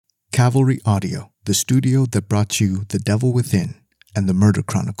Cavalry Audio, the studio that brought you The Devil Within and The Murder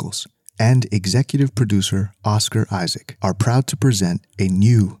Chronicles, and executive producer Oscar Isaac are proud to present a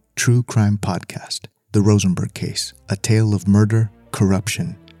new true crime podcast, The Rosenberg Case, a tale of murder,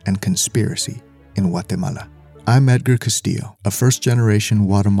 corruption, and conspiracy in Guatemala. I'm Edgar Castillo, a first-generation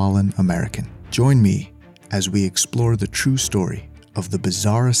Guatemalan American. Join me as we explore the true story of the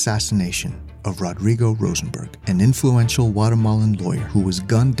bizarre assassination of Rodrigo Rosenberg, an influential Guatemalan lawyer who was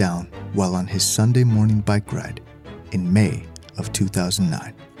gunned down while on his Sunday morning bike ride in May of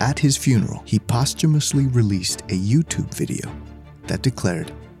 2009. At his funeral, he posthumously released a YouTube video that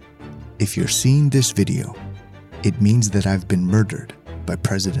declared, "If you're seeing this video, it means that I've been murdered by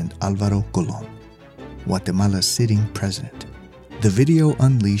President Álvaro Colón, Guatemala's sitting president." The video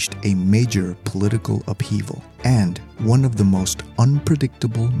unleashed a major political upheaval and one of the most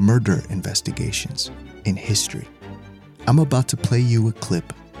unpredictable murder investigations in history. I'm about to play you a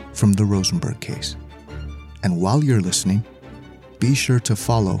clip from the Rosenberg case. And while you're listening, be sure to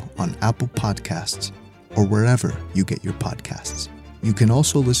follow on Apple Podcasts or wherever you get your podcasts. You can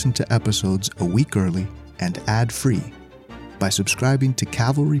also listen to episodes a week early and ad-free by subscribing to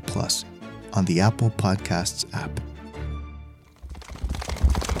Cavalry Plus on the Apple Podcasts app.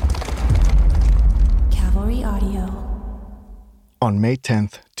 Cavalry Audio. On May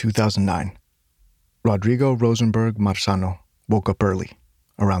 10th, 2009, Rodrigo Rosenberg Marzano woke up early,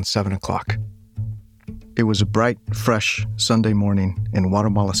 around 7 o'clock. It was a bright, fresh Sunday morning in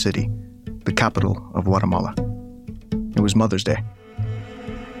Guatemala City, the capital of Guatemala. It was Mother's Day.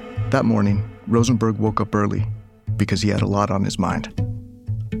 That morning, Rosenberg woke up early because he had a lot on his mind.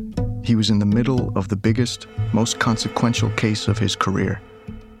 He was in the middle of the biggest, most consequential case of his career,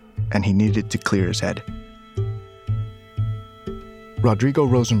 and he needed to clear his head. Rodrigo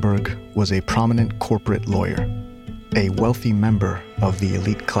Rosenberg was a prominent corporate lawyer, a wealthy member of the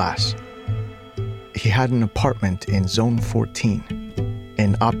elite class. He had an apartment in Zone 14,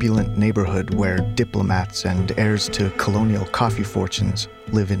 an opulent neighborhood where diplomats and heirs to colonial coffee fortunes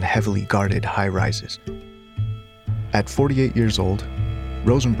live in heavily guarded high-rises. At 48 years old,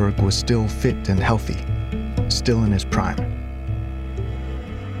 Rosenberg was still fit and healthy, still in his prime.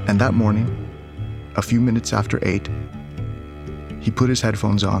 And that morning, a few minutes after 8, he put his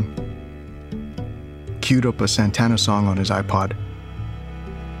headphones on, queued up a Santana song on his iPod,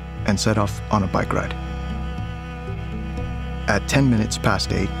 and set off on a bike ride. At 10 minutes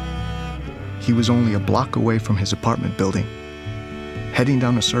past 8, he was only a block away from his apartment building, heading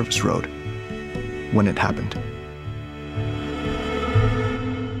down a service road, when it happened.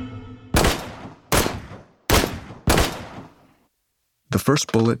 The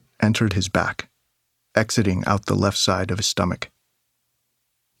first bullet entered his back, exiting out the left side of his stomach.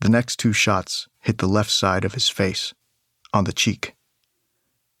 The next 2 shots hit the left side of his face, on the cheek.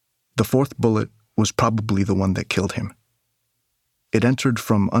 The 4th bullet was probably the one that killed him. It entered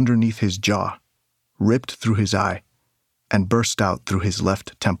from underneath his jaw, ripped through his eye, and burst out through his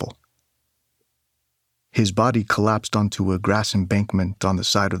left temple. His body collapsed onto a grass embankment on the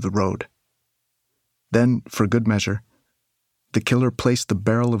side of the road. Then, for good measure, the killer placed the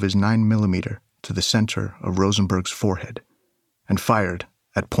barrel of his 9mm to the center of Rosenberg's forehead and fired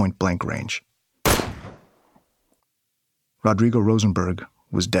at point-blank range. Rodrigo Rosenberg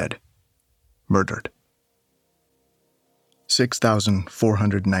was dead, murdered.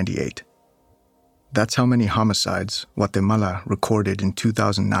 6,498. That's how many homicides Guatemala recorded in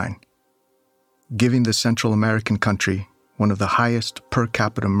 2009, giving the Central American country one of the highest per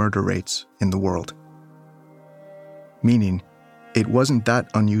capita murder rates in the world. Meaning, it wasn't that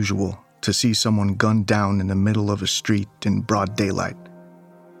unusual to see someone gunned down in the middle of a street in broad daylight.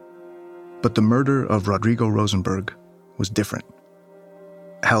 But the murder of Rodrigo Rosenberg was different.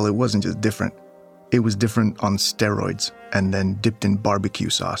 Hell, it wasn't just different. It was different on steroids and then dipped in barbecue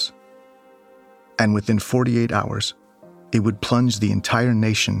sauce. And within 48 hours, it would plunge the entire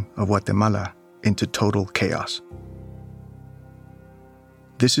nation of Guatemala into total chaos.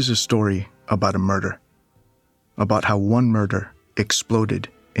 This is a story about a murder, about how one murder exploded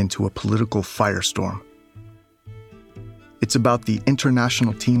into a political firestorm. It's about the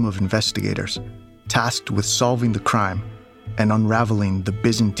international team of investigators tasked with solving the crime and unraveling the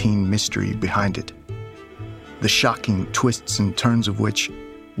Byzantine mystery behind it, the shocking twists and turns of which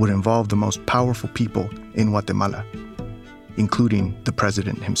would involve the most powerful people in Guatemala, including the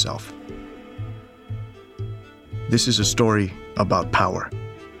president himself. This is a story about power,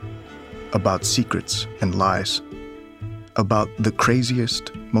 about secrets and lies, about the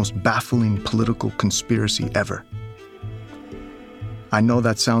craziest, most baffling political conspiracy ever. I know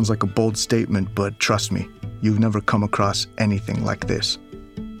that sounds like a bold statement, but trust me, you've never come across anything like this.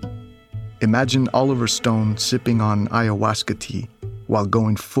 Imagine Oliver Stone sipping on ayahuasca tea while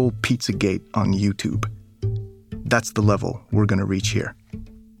going full Pizzagate on YouTube. That's the level we're going to reach here.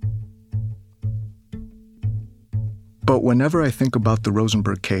 But whenever I think about the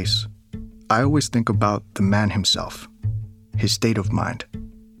Rosenberg case, I always think about the man himself, his state of mind.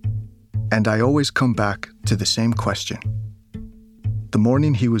 And I always come back to the same question. The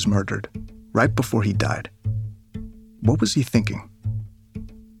morning he was murdered, right before he died, what was he thinking?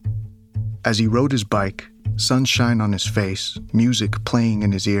 As he rode his bike, sunshine on his face, music playing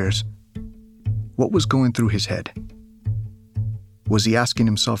in his ears, what was going through his head? Was he asking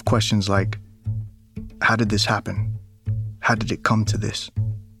himself questions like, how did this happen? How did it come to this?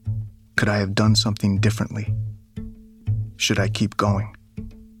 Could I have done something differently? Should I keep going?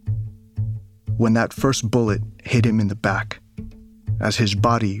 When that first bullet hit him in the back, as his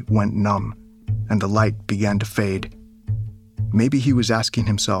body went numb and the light began to fade, maybe he was asking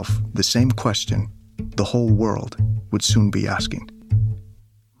himself the same question the whole world would soon be asking.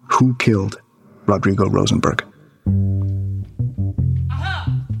 Who killed Rodrigo Rosenberg?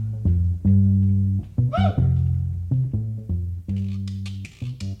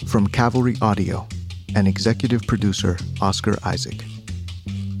 From Cavalry Audio and executive producer Oscar Isaac,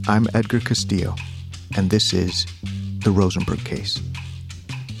 I'm Edgar Castillo, and this is The Rosenberg Case.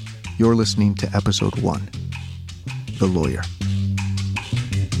 You're listening to Episode 1, The Lawyer.